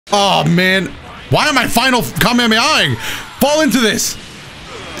Oh, man. Why am I final Kamehameha? Fall into this.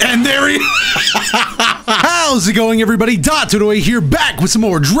 And there he How's it going, everybody? Dotodoya here, back with some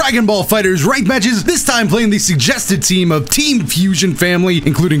more Dragon Ball FighterZ ranked matches, this time playing the suggested team of Team Fusion family,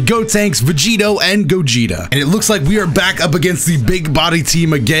 including Gotenks, Vegito, and Gogeta. And it looks like we are back up against the big body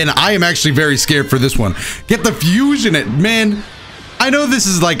team again. I am actually very scared for this one. Get the Fusion it, man. I know this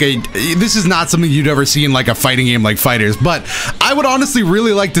is not something you'd ever see in like a fighting game like FighterZ, but I would honestly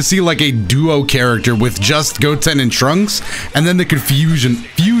really like to see like a duo character with just Goten and Trunks, and then they could fuse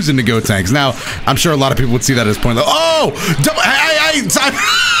into Gotenks. Now, I'm sure a lot of people would see that as pointless. Oh!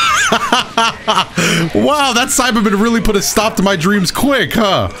 Wow, that Cyberman really put a stop to my dreams quick,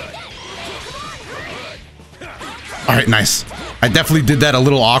 huh? All right, nice. I definitely did that a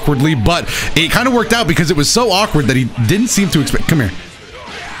little awkwardly, but it kind of worked out because it was so awkward that he didn't seem to expect. Come here.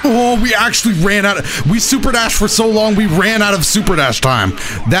 Oh, we actually ran out. We super dashed for so long, we ran out of super dash time.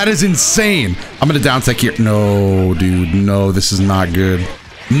 That is insane. I'm going to down tech here. No, dude. No, this is not good.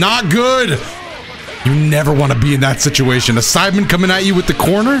 Not good. You never want to be in that situation. A Cyberman coming at you with the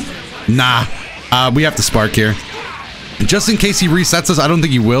corner? Nah. We have to spark here. And just in case he resets us, I don't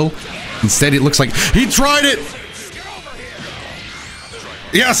think he will. Instead, it looks like he tried it.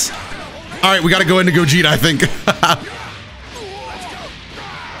 Yes! Alright, we gotta go into Gogeta, I think.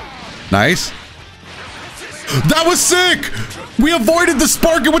 Nice. That was sick! We avoided the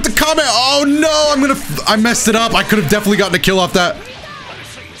sparking with the comment. Oh no, I messed it up. I could have definitely gotten a kill off that.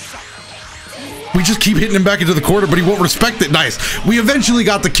 We just keep hitting him back into the corner, but he won't respect it. Nice. We eventually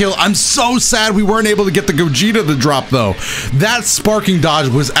got the kill. I'm so sad we weren't able to get the Gogeta to drop, though. That sparking dodge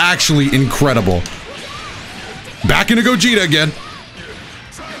was actually incredible. Back into Gogeta again.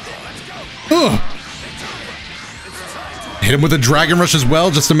 Ugh. Hit him with a Dragon Rush as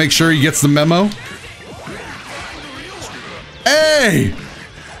well, just to make sure he gets the memo. Hey!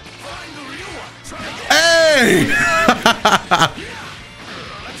 Hey!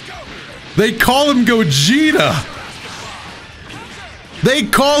 They call him Gogeta. They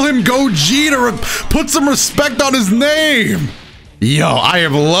call him Gogeta. Put some respect on his name. Yo, I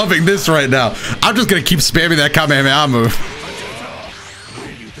am loving this right now. I'm just gonna keep spamming that Kamehameha move.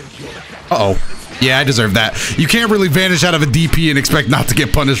 Uh-oh. Yeah, I deserve that. You can't really vanish out of a DP and expect not to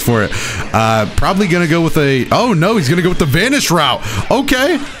get punished for it. Probably gonna go with a... Oh, no, he's gonna go with the vanish route.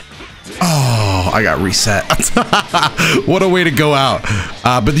 Okay. Oh, I got reset. What a way to go out.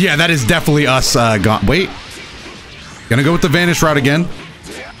 But yeah, that is definitely us gone. Wait. Gonna go with the vanish route again.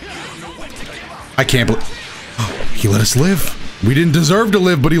 I can't believe... Oh, he let us live. We didn't deserve to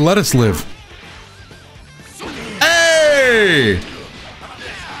live, but he let us live. Hey!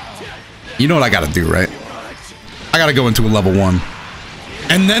 You know what I gotta do, right? I gotta go into a level 1.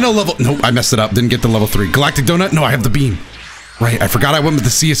 And then a level... Nope, I messed it up. Didn't get the level 3. Galactic Donut? No, I have the beam. Right, I forgot I went with the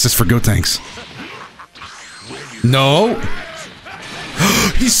C assist for Gotenks. No.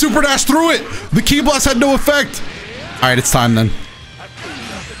 He super dashed through it! The Ki Blast had no effect! Alright, it's time then.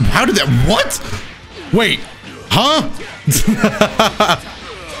 How did that... What? Wait. Huh?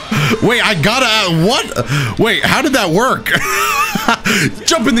 Wait, I gotta... What? Wait, how did that work?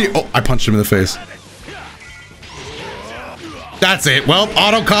 Jump in the... Oh, I punched him in the face. That's it. Well,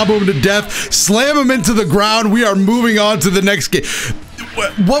 auto combo him to death. Slam him into the ground. We are moving on to the next game.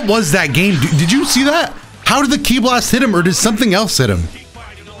 What was that game? Did you see that? How did the Ki Blast hit him, or did something else hit him?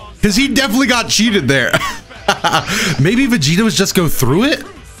 Because he definitely got cheated there. Maybe Vegito was just go through it?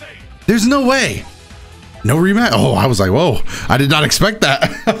 There's no way. No rematch? Oh, I was like, whoa. I did not expect that.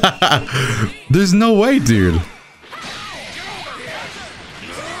 There's no way, dude.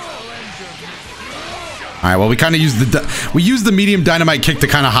 All right, well, we kind of used the medium dynamite kick to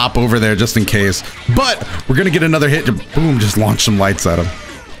kind of hop over there just in case. But we're going to get another hit to, boom, just launch some lights at him.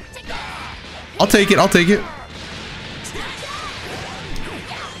 I'll take it. I'll take it.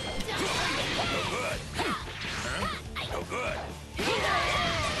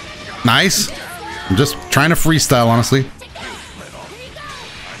 Nice. I'm just trying to freestyle, honestly.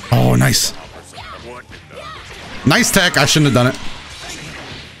 Oh, nice. Nice tech. I shouldn't have done it.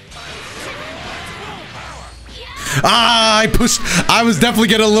 Ah, I pushed. I was definitely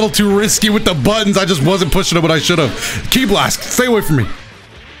getting a little too risky with the buttons. I just wasn't pushing it what I should have. Ki Blast. Stay away from me.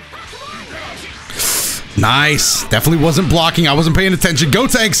 Nice. Definitely wasn't blocking. I wasn't paying attention.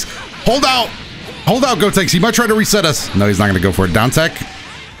 Gotenks. Hold out. Hold out, Gotenks. He might try to reset us. No, he's not going to go for it. Down tech.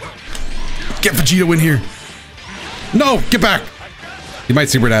 Get Vegito in here. No, get back. He might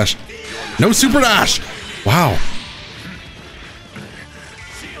super dash. No super dash. Wow.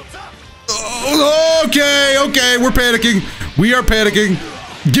 Okay, okay, we're panicking. We are panicking.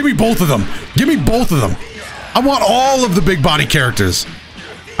 Give me both of them. Give me both of them. I want all of the big body characters.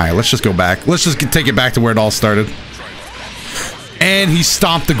 All right, let's just go back. Let's just take it back to where it all started. And he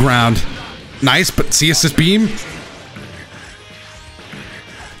stomped the ground. Nice, but see assist beam?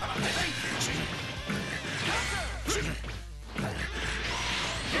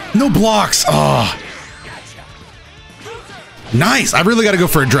 No blocks. Oh. Nice. I really got to go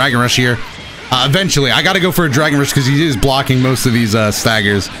for a Dragon Rush here. Eventually, I got to go for a Dragon Rush because he is blocking most of these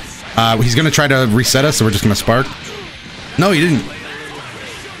staggers. He's going to try to reset us, so we're just going to spark. No, he didn't.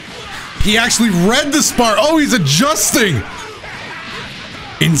 He actually read the spark. Oh, he's adjusting.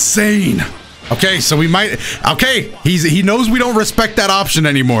 Insane. Okay, so we might... Okay, he knows we don't respect that option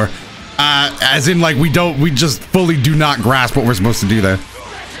anymore. As in, like, we just fully do not grasp what we're supposed to do there.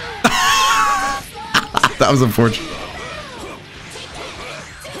 That was unfortunate.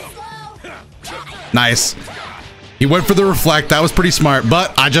 Nice. He went for the reflect. That was pretty smart,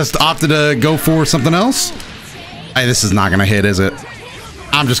 but I just opted to go for something else. Hey, this is not going to hit, is it?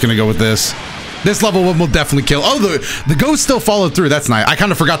 I'm just going to go with this. This level one will definitely kill. Oh, the ghost still followed through. That's nice. I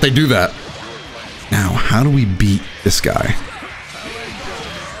kind of forgot they do that. Now, how do we beat this guy?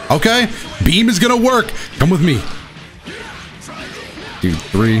 Okay, beam is going to work. Come with me. 2,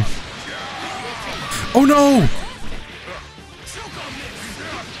 3. Oh, no.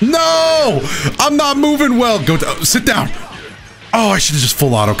 No! I'm not moving well. Go sit down. Oh, I should have just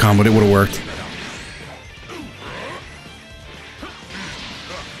full auto comboed. It would have worked.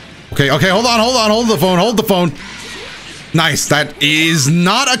 Okay, hold the phone. Nice. That is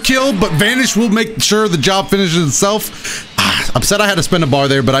not a kill, but Vanish will make sure the job finishes itself. Upset I had to spend a bar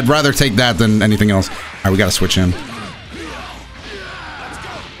there, but I'd rather take that than anything else. All right, we got to switch in.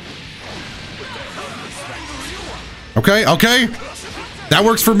 Okay. That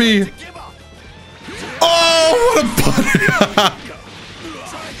works for me. Oh, what a buddy.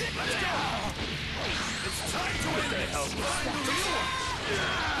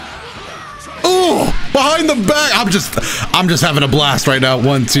 Oh, behind the back. I'm just having a blast right now.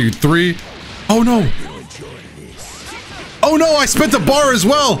 1, 2, 3. Oh no. Oh no, I spent a bar as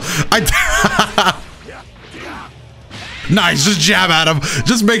well. Nice, just jab at him.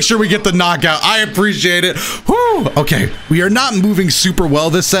 Just make sure we get the knockout. I appreciate it. Whew. Okay, we are not moving super well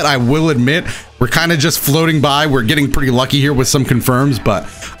this set, I will admit. We're kind of just floating by. We're getting pretty lucky here with some confirms, but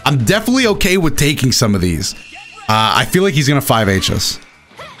I'm definitely okay with taking some of these. I feel like he's going to 5H us.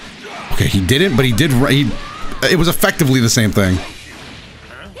 Okay, he didn't, but he did. It was effectively the same thing.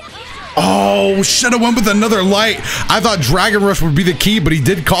 Oh, should have went with another light. I thought Dragon Rush would be the key, but he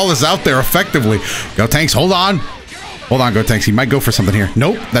did call us out there effectively. Gotenks, hold on. Hold on, Gotenks. He might go for something here.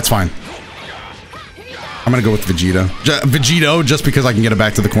 Nope, that's fine. I'm going to go with Vegito. Vegito, just because I can get it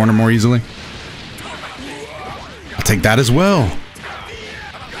back to the corner more easily. I'll take that as well.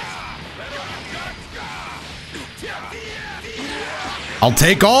 I'll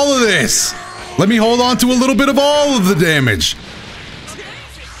take all of this. Let me hold on to a little bit of all of the damage.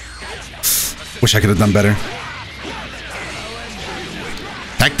 Wish I could have done better.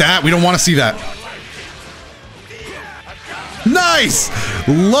 Heck that. We don't want to see that. Nice!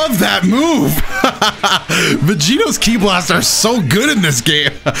 Love that move! Vegito's Ki Blasts are so good in this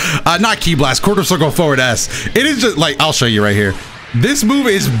game. Not Ki Blast, quarter circle forward S. It is just like, I'll show you right here. This move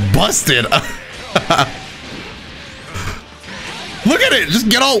is busted. Look at it! Just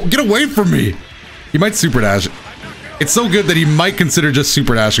get away from me. He might super dash. It's so good that he might consider just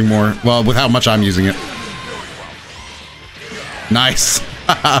super dashing more. Well, with how much I'm using it. Nice.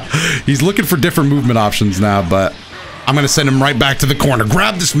 He's looking for different movement options now, but I'm going to send him right back to the corner.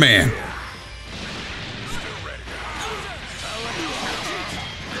 Grab this man.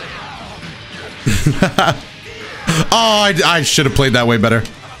 Oh, I should have played that way better.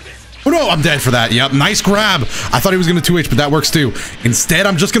 Oh no, I'm dead for that. Yep, nice grab. I thought he was going to 2H, but that works too. Instead,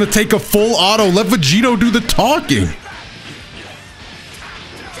 I'm just going to take a full auto. Let Vegito do the talking.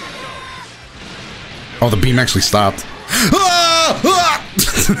 Oh, the beam actually stopped.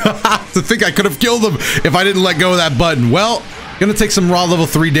 To think I could have killed him if I didn't let go of that button. Well, gonna take some raw level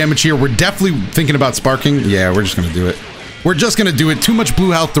 3 damage here. We're definitely thinking about sparking. Yeah, we're just gonna do it. We're just gonna do it. Too much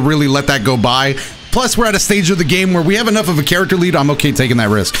blue health to really let that go by. Plus, we're at a stage of the game where we have enough of a character lead. I'm okay taking that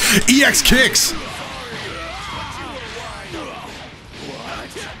risk. EX kicks.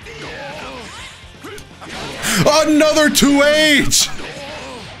 Another 2H.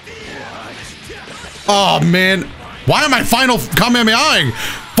 Oh man, why am I final Kamehameha?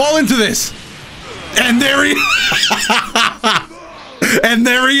 Fall into this. And there he and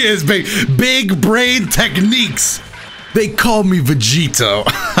there he is, big brain techniques. They call me Vegito.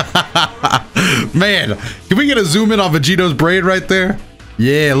 Man, can we get a zoom in on Vegito's brain right there?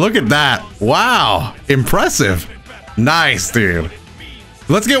 Yeah, look at that. Wow, impressive. Nice, dude.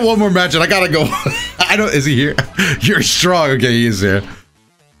 Let's get one more match and I gotta go. I don't, is he here? You're strong. Okay, he is here.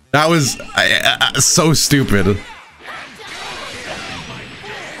 That was so stupid.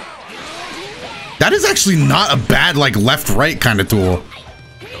 That is actually not a bad, like, left-right kind of tool.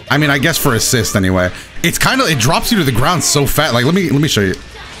 I mean, I guess for assist anyway. It's kind of, it drops you to the ground so fast. Like, let me show you.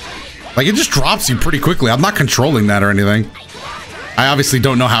 Like, it just drops you pretty quickly. I'm not controlling that or anything. I obviously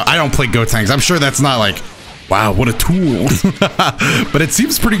don't know how, I don't play Gotenks. I'm sure that's not like, wow, what a tool. But it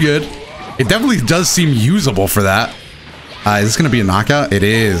seems pretty good. It definitely does seem usable for that. Is this gonna be a knockout? It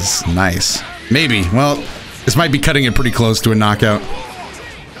is. Nice. Maybe. Well, this might be cutting it pretty close to a knockout.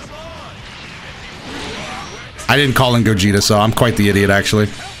 I didn't call in Gogeta, so I'm quite the idiot, actually.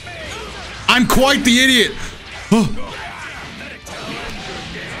 I'm quite the idiot!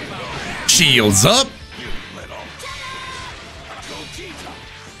 Shields up!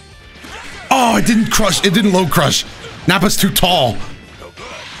 Oh, it didn't crush. It didn't low crush. Nappa's too tall.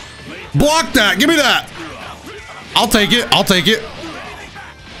 Block that! Give me that! I'll take it. I'll take it.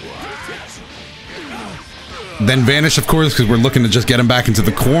 Then vanish, of course, because we're looking to just get him back into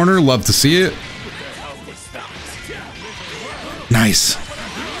the corner. Love to see it. Nice.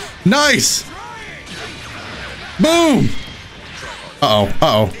 Nice! Boom! Uh-oh,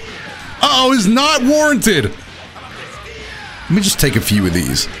 uh-oh. Uh-oh, is not warranted! Let me just take a few of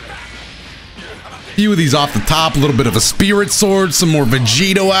these. A few of these off the top, a little bit of a spirit sword, some more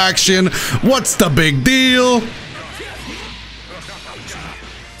Vegito action. What's the big deal?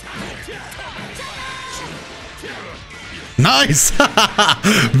 Nice!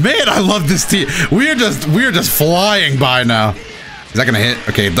 Man, I love this team. We are just flying by now. Is that gonna hit?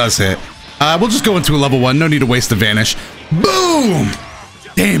 Okay, it does hit. We'll just go into a level 1. No need to waste the vanish. Boom!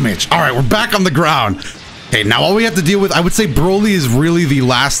 Damage. All right, we're back on the ground. Okay, now all we have to deal with, I would say Broly is really the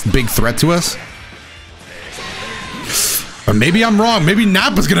last big threat to us. But maybe I'm wrong. Maybe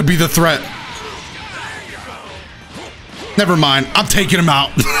Nappa's gonna be the threat. Never mind. I'm taking him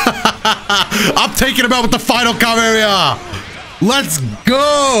out. I'm taking him out with the final Kamehameha. Let's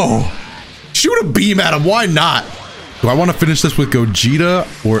go. Shoot a beam at him. Why not? Do I want to finish this with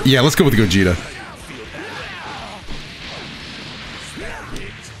Gogeta or... Yeah, let's go with Gogeta.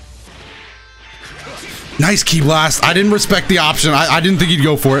 Nice Ki Blast. I didn't respect the option. I didn't think he'd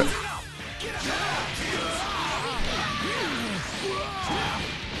go for it.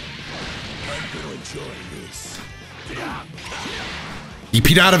 He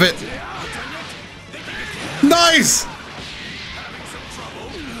peed out of it. Nice!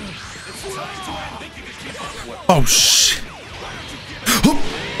 Oh, shit.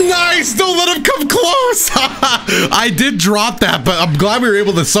 Nice! Don't let him come close! I did drop that, but I'm glad we were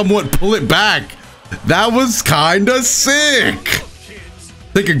able to somewhat pull it back. That was kinda sick.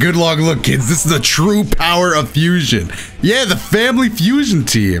 Take a good long look, kids. This is the true power of fusion. Yeah, the family fusion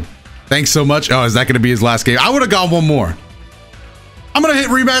team. Thanks so much. Oh, is that gonna be his last game? I would have got one more. I'm gonna hit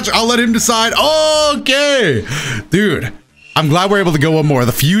rematch. I'll let him decide. Okay. Dude, I'm glad we're able to go one more.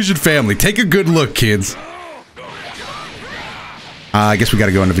 The fusion family. Take a good look, kids. I guess we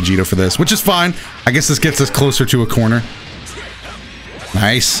gotta go into Vegito for this, which is fine. I guess this gets us closer to a corner.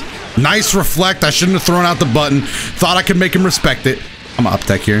 Nice. Nice reflect. I shouldn't have thrown out the button. Thought I could make him respect it. I'm gonna up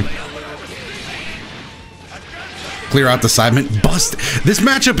tech here. Clear out the Sideman. Bust. This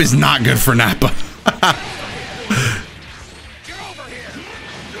matchup is not good for Nappa.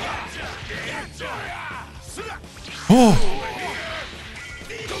 Oh.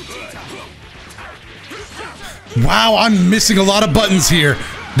 Wow, I'm missing a lot of buttons here.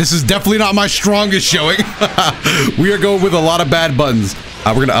 This is definitely not my strongest showing. We are going with a lot of bad buttons.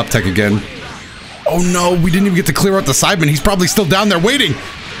 We're gonna up tech again. Oh no, we didn't even get to clear out the Sideman. He's probably still down there waiting.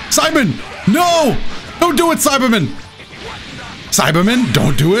 Sideman, no! Don't do it, Cyberman! Cyberman,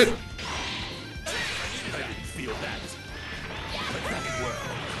 don't do it.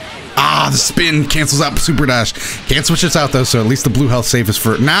 Ah, the spin cancels out Super Dash. Can't switch this out though, so at least the blue health save is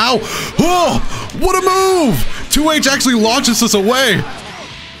for now. Oh, what a move! 2H actually launches us away.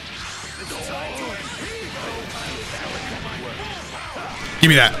 Give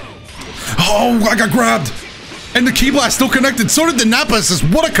me that. Oh, I got grabbed. And the Ki Blast still connected. So did the Nappa assist.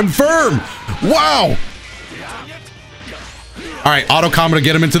 What a confirm. Wow. All right, auto combo to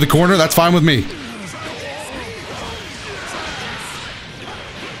get him into the corner. That's fine with me.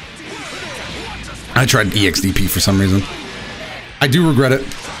 I tried EXDP for some reason. I do regret it.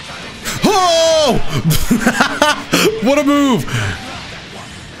 Oh! What a move!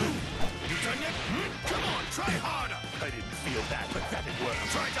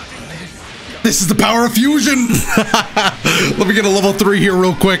 This is the power of fusion! Let me get a level 3 here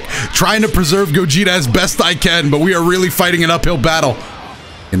real quick. Trying to preserve Gogeta as best I can, but we are really fighting an uphill battle.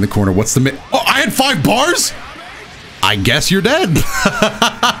 In the corner. What's the Oh, I had 5 bars? I guess you're dead.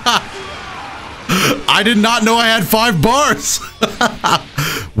 I did not know I had 5 bars.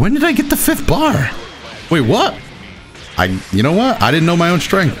 When did I get the 5th bar? Wait, what? You know what? I didn't know my own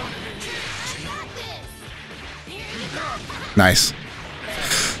strength. Nice.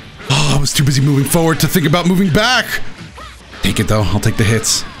 Oh, I was too busy moving forward to think about moving back. Take it though. I'll take the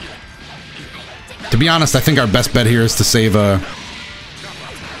hits. To be honest, I think our best bet here is to save I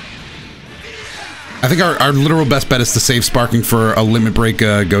think our literal best bet is to save sparking for a limit break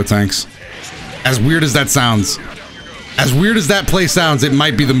Gotenks. As weird as that sounds. As weird as that play sounds, it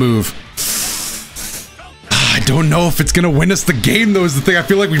might be the move. I don't know if it's gonna win us the game though is the thing. I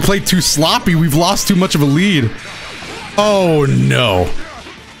feel like we played too sloppy. We've lost too much of a lead. Oh no.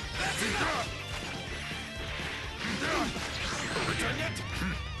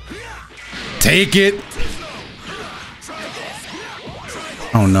 Take it.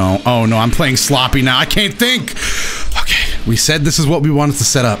 Oh no. Oh no, I'm playing sloppy now. I can't think. Okay, we said this is what we wanted to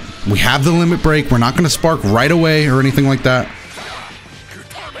set up. We have the limit break. We're not going to spark right away or anything like that.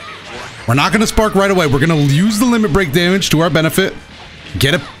 We're not going to spark right away. We're going to use the limit break damage to our benefit.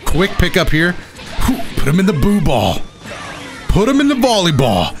 Get a quick pickup here. Put him in the boo ball. Put him in the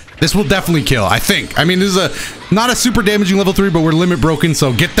volleyball. This will definitely kill, I think. I mean, this is not a super damaging level 3, but we're limit broken,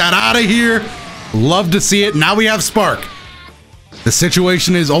 so get that out of here. Love to see it. Now we have spark. The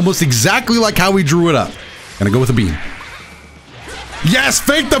situation is almost exactly like how we drew it up. Gonna go with a beam. Yes,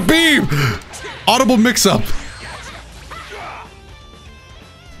 fake the beam! Audible mix-up.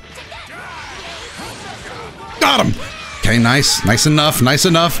 Got him! Okay, nice. Nice enough. Nice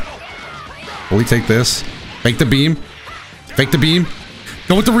enough. Fully take this. Fake the beam. Fake the beam.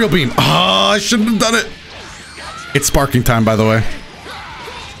 Go with the real beam. Oh, I shouldn't have done it. It's sparking time, by the way.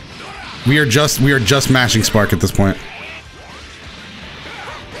 We are just mashing spark at this point.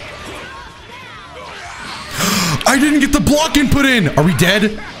 I didn't get the block input in. Are we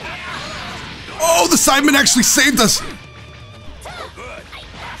dead? Oh, the Sideman actually saved us.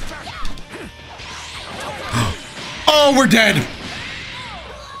 Oh, we're dead.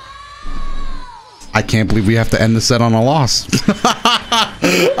 I can't believe we have to end the set on a loss.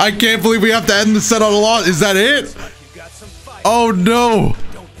 I can't believe we have to end the set on a loss. Is that it? Oh no.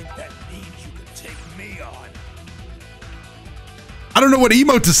 I don't know what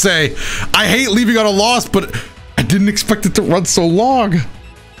emote to say. I hate leaving on a loss, but I didn't expect it to run so long.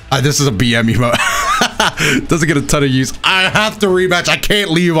 This is a BM emote. Doesn't get a ton of use. I have to rematch. I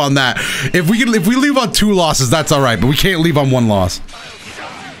can't leave on that. If we leave on 2 losses, that's all right, but we can't leave on 1 loss.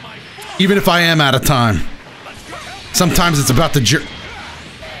 Even if I am out of time. Sometimes it's about the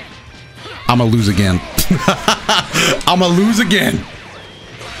I'ma lose again. I'ma lose again.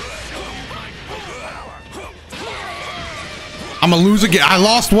 I'ma lose again. I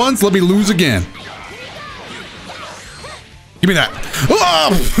lost once, let me lose again. Give me that.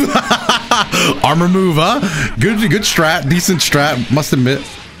 Oh! Armor move, huh? Good strat, decent strat, must admit.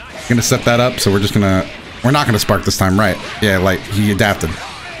 Gonna set that up, so we're not gonna spark this time, right? Yeah, like, he adapted.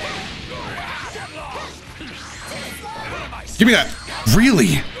 Give me that.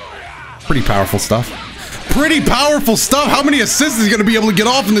 Really? Pretty powerful stuff. Pretty powerful stuff. How many assists is he gonna be able to get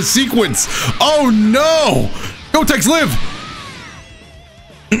off in this sequence? Oh no! Gotenks live!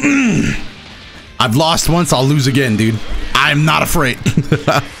 I've lost once, I'll lose again, dude. I'm not afraid.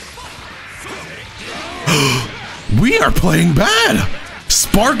 We are playing bad.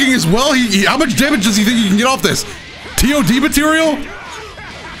 Sparking as well. How much damage does he think he can get off this? TOD material?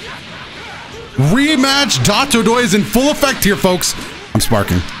 Rematch Dotodoya is in full effect here, folks. I'm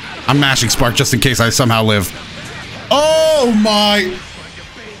sparking. I'm mashing spark just in case I somehow live. Oh my.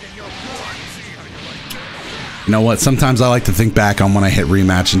 You know what? Sometimes I like to think back on when I hit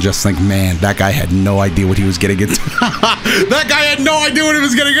rematch and just think, man, that guy had no idea what he was getting into. That guy had no idea what he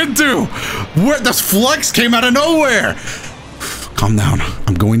was getting into. Where this flex came out of nowhere. Calm down.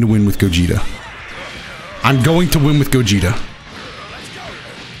 I'm going to win with Gogeta. I'm going to win with Gogeta.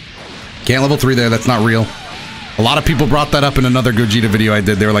 Can't level 3 there. That's not real. A lot of people brought that up in another Gogeta video I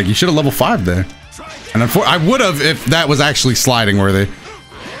did. They were like, you should have level 5 there. And I would have if that was actually sliding worthy.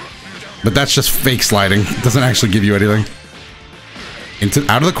 But that's just fake sliding. It doesn't actually give you anything.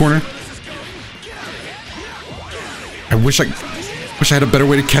 Out of the corner. I wish I had a better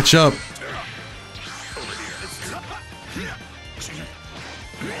way to catch up.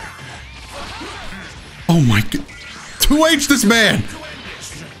 Oh my god. 2H this man.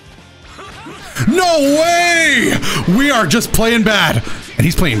 No way! We are just playing bad. And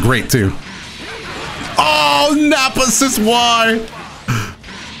he's playing great too. Oh, Napasis, why?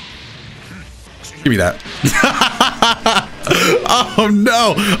 Give me that. Oh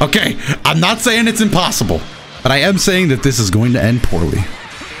no. Okay, I'm not saying it's impossible, but I am saying that this is going to end poorly.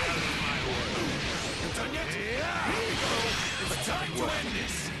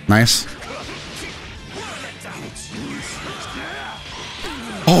 Nice.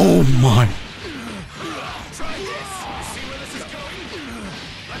 Oh my.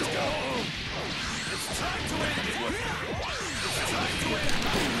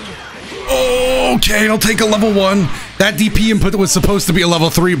 Okay, I'll take a level 1. That DP input was supposed to be a level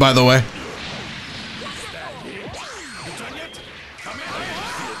 3, by the way.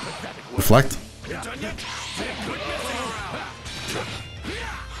 Reflect.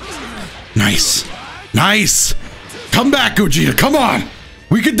 Nice. Nice. Come back, Gogeta. Come on.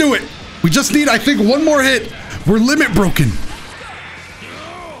 We could do it. We just need, I think, one more hit. We're limit broken.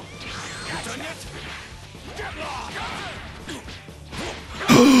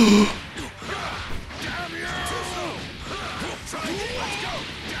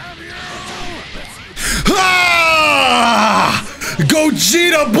 Ah!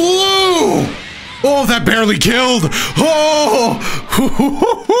 Gogeta blue! Oh, that barely killed. Oh!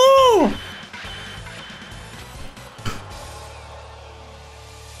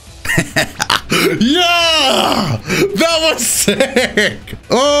 Yeah! That was sick!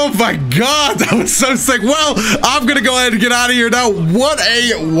 Oh my god, that was so sick. Well, I'm gonna go ahead and get out of here now. What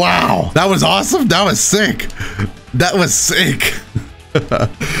a wow! That was awesome. That was sick. That was sick.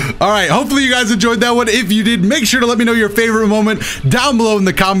 All right, hopefully you guys enjoyed that one. If you did, make sure to let me know your favorite moment down below in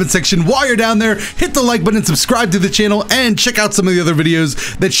the comment section. While you're down there, hit the like button, subscribe to the channel, and check out some of the other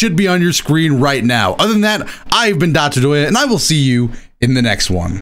videos that should be on your screen right now. Other than that, I've been Dotodoya, and I will see you in the next one.